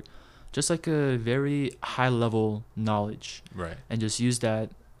paperwork. Just like a very high level knowledge, right? And just use that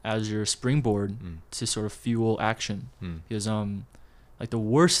as your springboard to sort of fuel action. Because like the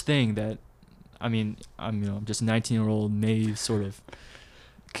worst thing that, I'm just a 19-year-old naive sort of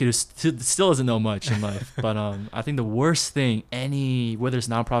kid who still doesn't know much in life. But I think the worst thing whether it's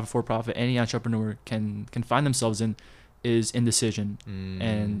nonprofit, for-profit, any entrepreneur can find themselves in is indecision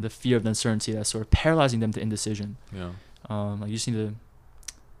and the fear of the uncertainty that's sort of paralyzing them to indecision. Yeah. Like you just need to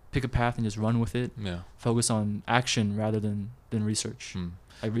pick a path and just run with it. Yeah. Focus on action rather than research.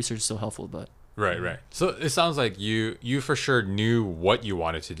 Like research is so helpful, but Right. So it sounds like you for sure knew what you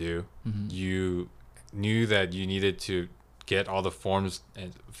wanted to do. You knew that you needed to get all the forms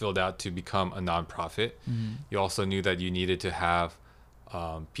and filled out to become a nonprofit. You also knew that you needed to have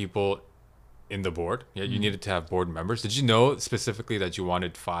people in the board. Yeah, you needed to have board members. Did you know specifically that you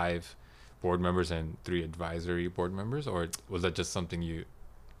wanted 5 board members and 3 advisory board members, or was that just something you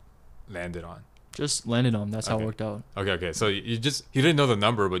landed on? Just landed on. That's how it worked out. Okay. So you didn't know the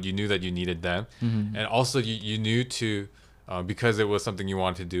number, but you knew that you needed them, and also you knew to because it was something you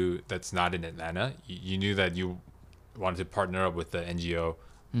wanted to do that's not in Atlanta. You knew that you wanted to partner up with the NGO,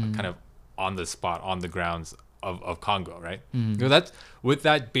 kind of on the spot, on the grounds of Congo, right? So that's with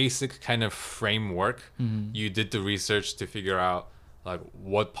that basic kind of framework. You did the research to figure out like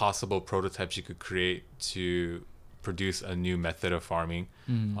what possible prototypes you could create to produce a new method of farming,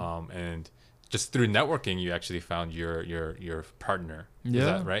 and just through networking, you actually found your partner. Is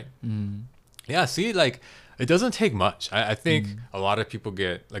that right? Yeah. See, like it doesn't take much. I think a lot of people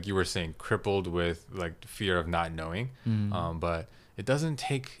get, like you were saying, crippled with like fear of not knowing. But it doesn't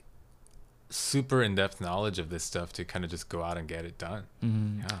take super in-depth knowledge of this stuff to kind of just go out and get it done.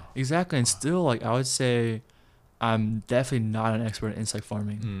 Yeah. Exactly. And still, like I would say, I'm definitely not an expert in insect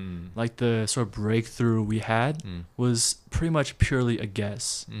farming. Like the sort of breakthrough we had was pretty much purely a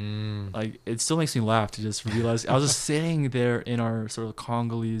guess. Like it still makes me laugh to just realize I was just sitting there in our sort of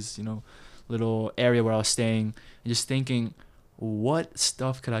Congolese, little area where I was staying and just thinking, what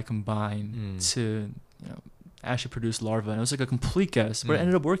stuff could I combine to, actually produce larvae? And it was like a complete guess, but it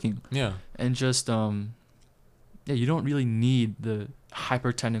ended up working. Yeah. And just, you don't really need the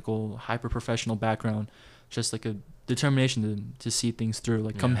hyper technical, hyper professional background. Just like a determination to see things through,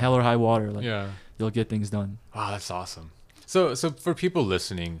 like come hell or high water, like you'll get things done. Wow, that's awesome. So for people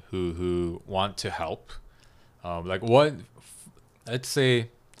listening who want to help, like what, let's say,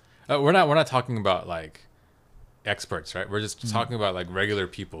 we're not talking about like experts, right? We're just talking about like regular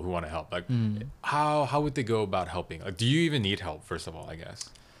people who want to help. Like how would they go about helping? Like, do you even need help, first of all, I guess?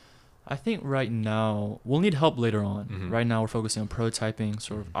 I think right now we'll need help later on. Right now we're focusing on prototyping,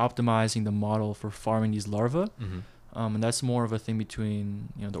 sort of optimizing the model for farming these larvae. And that's more of a thing between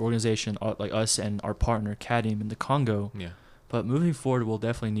the organization like us and our partner CADIM in the Congo. Yeah. But moving forward, we'll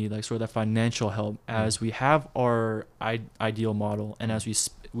definitely need like sort of that financial help as we have our ideal model and as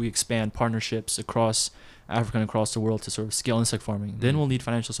we expand partnerships across Africa and across the world to sort of scale insect farming. Then we'll need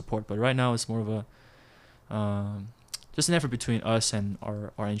financial support. But right now it's more of a just an effort between us and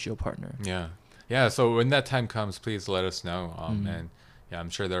our NGO partner. Yeah. So when that time comes, please let us know. And I'm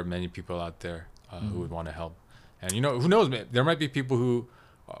sure there are many people out there who would want to help. And who knows? There might be people who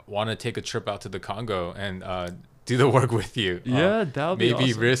want to take a trip out to the Congo and do the work with you. Yeah, that would be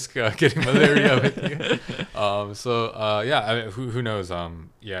maybe awesome. Risk getting malaria with you. Who knows?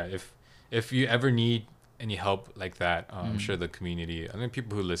 If you ever need any help like that, I'm sure the community,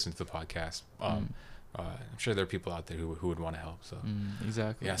 people who listen to the podcast. I'm sure there are people out there who would want to help. So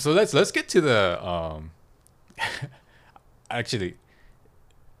exactly. Yeah. So let's get to the actually,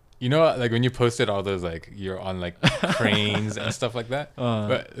 like when you posted all those like you're on like cranes and stuff like that.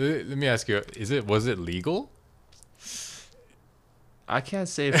 But let me ask you, was it legal? I can't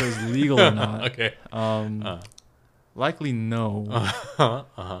say if it was legal or not. Okay. Likely no.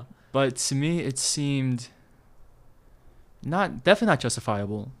 But to me, it seemed definitely not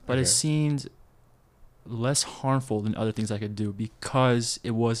justifiable. But it seemed less harmful than other things I could do because it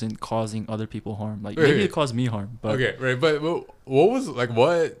wasn't causing other people harm. Like maybe it caused me harm. But okay, right. But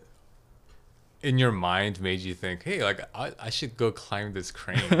what in your mind made you think, hey, like I should go climb this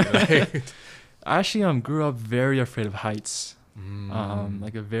crane? Like, I actually grew up very afraid of heights.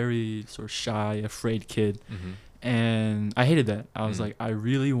 Like a very sort of shy, afraid kid. And I hated that. I was like, I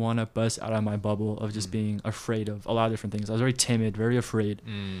really want to bust out of my bubble of just being afraid of a lot of different things. I was very timid, very afraid.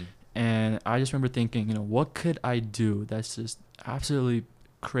 And I just remember thinking, what could I do that's just absolutely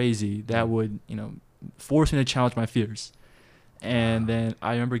crazy that would, force me to challenge my fears. And then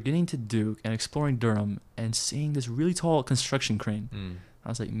I remember getting to Duke and exploring Durham and seeing this really tall construction crane. I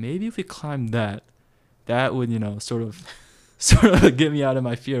was like, maybe if we climb that would, sort of get me out of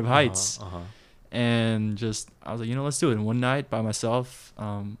my fear of heights. And just, I was like, let's do it. And one night by myself,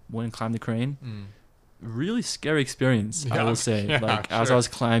 went and climbed the crane. Really scary experience, I will say. As I was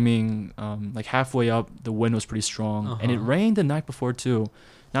climbing, like halfway up, the wind was pretty strong. And it rained the night before too.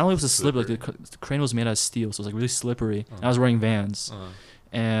 not only was it slippery, like the crane was made out of steel, so it was like really slippery. And I was wearing Vans.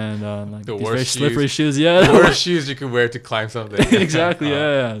 And like the these worst very shoes. slippery shoes, yeah. The worst shoes you could wear to climb something. Exactly,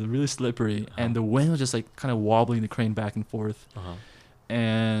 yeah, really slippery. And the wind was just like kind of wobbling the crane back and forth.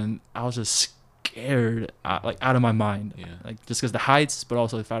 And I was just scared, like out of my mind. Yeah. Like just because the heights, but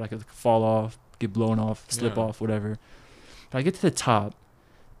also the fact I could fall off, get blown off, slip off, whatever. But I get to the top,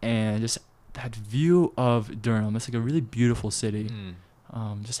 and just that view of Durham. It's like a really beautiful city.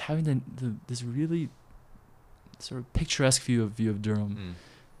 Just having this really sort of picturesque view of Durham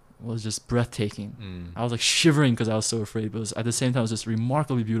was just breathtaking. I was like shivering because I was so afraid, but at the same time it was just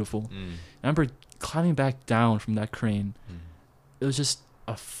remarkably beautiful. I remember climbing back down from that crane. It was just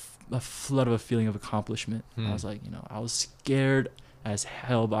a flood of a feeling of accomplishment. I was like, I was scared as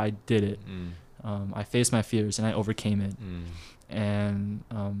hell, but I did it. I faced my fears and I overcame it. And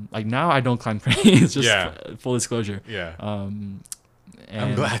like now I don't climb cranes, just full disclosure. And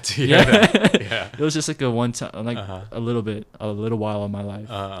I'm glad to hear that. Yeah. It was just like a one time, like a little while of my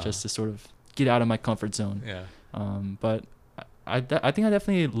life, just to sort of get out of my comfort zone. But I think I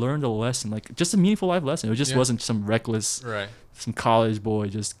definitely learned a lesson, like just a meaningful life lesson. It just wasn't some reckless, some college boy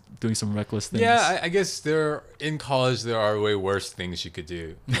just doing some reckless things. Yeah, I guess in college there are way worse things you could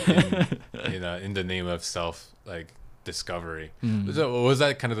do, in the name of self discovery. So was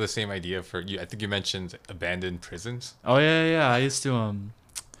that kind of the same idea for you? I think you mentioned abandoned prisons. Oh yeah. I used to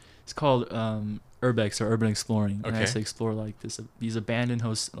it's called urbex, or urban exploring. And I used to explore like these abandoned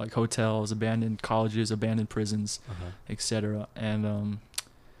hotels, abandoned colleges, abandoned prisons, etc. And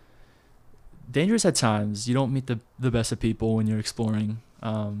dangerous at times. You don't meet the best of people when you're exploring.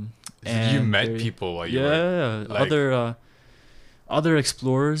 And you met people while you were other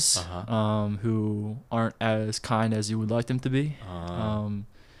explorers who aren't as kind as you would like them to be.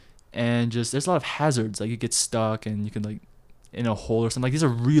 And just there's a lot of hazards, like you get stuck and you can like in a hole or something. Like these are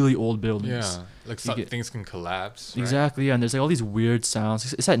really old buildings. Things can collapse. Exactly, and there's like all these weird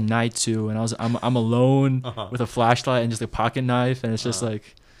sounds. It's at night too, and I'm alone with a flashlight and just a pocket knife, and it's just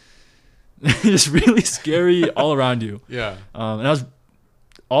like it's really scary all around you. And I was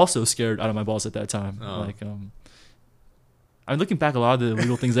also scared out of my balls at that time. I'm looking back, a lot of the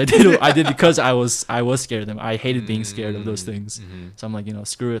illegal things I did because I was scared of them. I hated being scared of those things. So I'm like,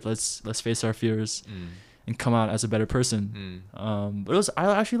 screw it. Let's face our fears and come out as a better person. But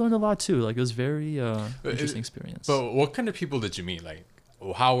I actually learned a lot too. Like it was very interesting experience. But what kind of people did you meet? Like,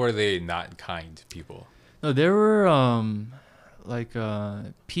 how were they not kind people? No, there were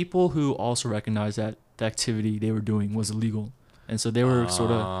people who also recognized that the activity they were doing was illegal. And so they were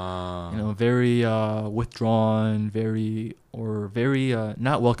sort of, very withdrawn, very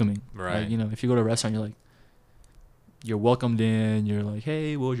not welcoming. Right. Like, if you go to a restaurant, you're welcomed in. You're like,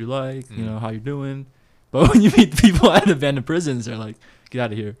 hey, what would you like? How you doing? But when you meet people at abandoned prisons, they're like, get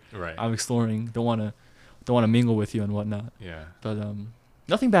out of here. Right. I'm exploring. Don't want to mingle with you and whatnot. Yeah. But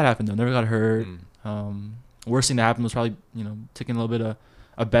nothing bad happened though. Never got hurt. Worst thing that happened was probably taking a little bit of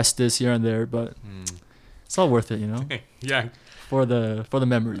asbestos here and there, but it's all worth it. Yeah. For the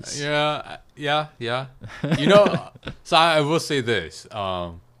memories. Yeah. So I will say this.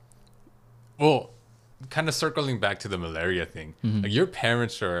 Well, kind of circling back to the malaria thing. Like your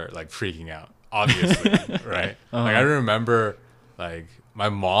parents are like freaking out, obviously, right? Like I remember, like my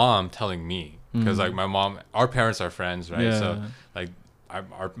mom telling me, because like our parents are friends, right? So like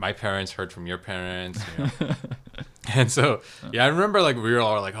my parents heard from your parents. And so, I remember like we were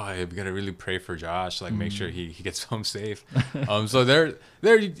all like, oh, hey, we gotta really pray for Josh, like make sure he gets home safe. So there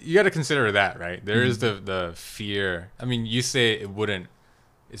you gotta consider that, right? There is the fear. I mean, you say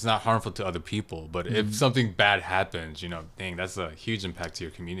it's not harmful to other people, but if something bad happens, dang, that's a huge impact to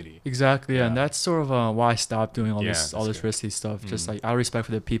your community. Exactly, and that's sort of why I stopped doing all this risky stuff. Just like out of respect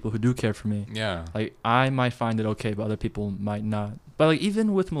for the people who do care for me. Yeah. Like I might find it okay, but other people might not. But like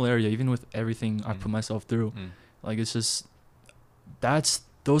even with malaria, even with everything I put myself through. Like it's just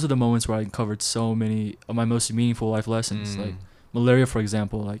those are the moments where I uncovered so many of my most meaningful life lessons. Like malaria, for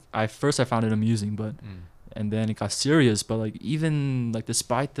example. Like I found it amusing, but and then it got serious. But like even like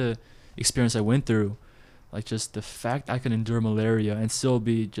despite the experience I went through, like just the fact I could endure malaria and still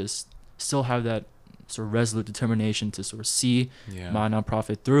have that sort of resolute determination to sort of see my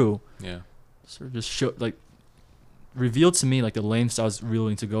nonprofit through. Sort of just revealed to me like the lengths I was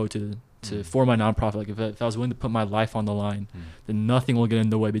willing to go to for my nonprofit. Like if I was willing to put my life on the line, then nothing will get in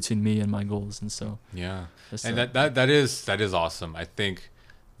the way between me and my goals. And so and that is awesome. I think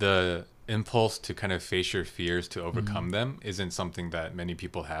the impulse to kind of face your fears to overcome them isn't something that many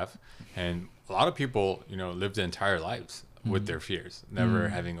people have, and a lot of people live their entire lives with their fears, never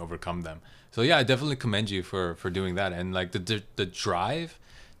having overcome them. So I definitely commend you for doing that, and like the drive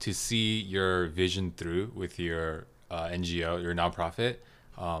to see your vision through with your NGO, your nonprofit,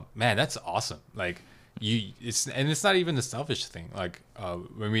 man, that's awesome. Like it's not even the selfish thing. Like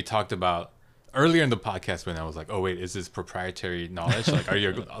when we talked about earlier in the podcast, when I was like, oh wait, is this proprietary knowledge? Like, are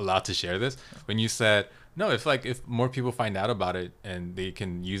you allowed to share this? When you said no, if more people find out about it and they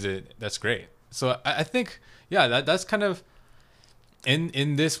can use it, that's great. So I think, yeah, that's kind of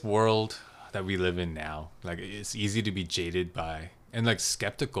in this world that we live in now. Like, it's easy to be jaded by and like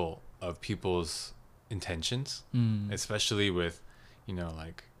skeptical of people's intentions, especially with,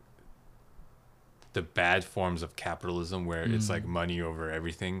 like the bad forms of capitalism where it's like money over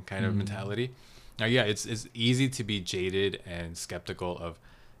everything kind of mentality. Now, yeah, it's easy to be jaded and skeptical of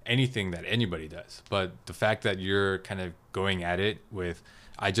anything that anybody does, but the fact that you're kind of going at it with,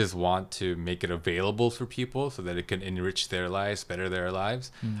 I just want to make it available for people so that it can enrich their lives, better their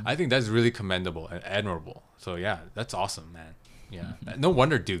lives. I think that's really commendable and admirable. So yeah, that's awesome, man. Yeah, no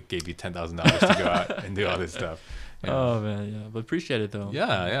wonder Duke gave you $10,000 to go out and do all this stuff. Oh man, yeah, but appreciate it though.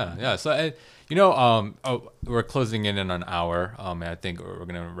 Yeah. So we're closing in on an hour. And I think we're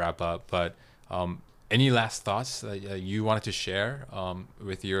gonna wrap up. But any last thoughts that you wanted to share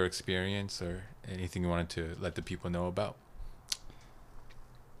with your experience, or anything you wanted to let the people know about?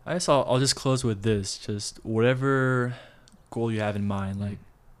 I guess I'll just close with this. Just whatever goal you have in mind, like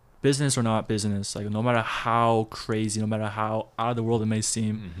business or not business, like no matter how crazy, no matter how out of the world it may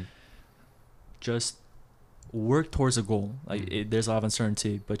seem, just work towards a goal. Like there's a lot of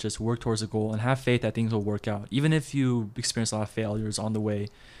uncertainty, but just work towards a goal and have faith that things will work out. Even if you experience a lot of failures on the way,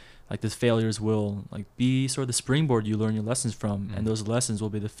 like the failures will like be sort of the springboard you learn your lessons from, and those lessons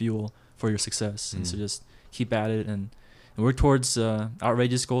will be the fuel for your success. And so just keep at it and work towards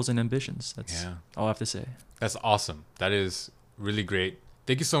outrageous goals and ambitions. That's all I have to say. That's awesome. That is really great.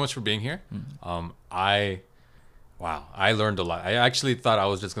 Thank you so much for being here. I learned a lot. I actually thought I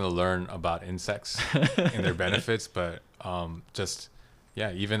was just going to learn about insects and their benefits, but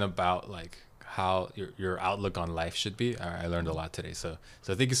even about like how your outlook on life should be. I learned a lot today. So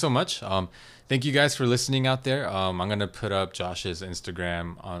thank you so much. Thank you guys for listening out there. I'm going to put up Josh's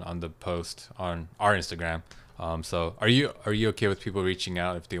Instagram on the post on our Instagram. So are you okay with people reaching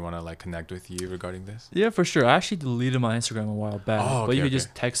out if they want to like connect with you regarding this? Yeah, for sure. I actually deleted my Instagram a while back, but you could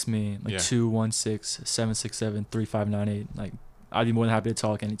just text me like 216-767-3598. Like I'd be more than happy to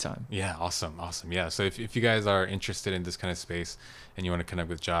talk anytime. Yeah, awesome. Yeah, so if you guys are interested in this kind of space and you want to connect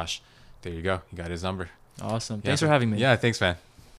with Josh, there you go. You got his number. Awesome. Thanks for having me. Yeah, thanks, man.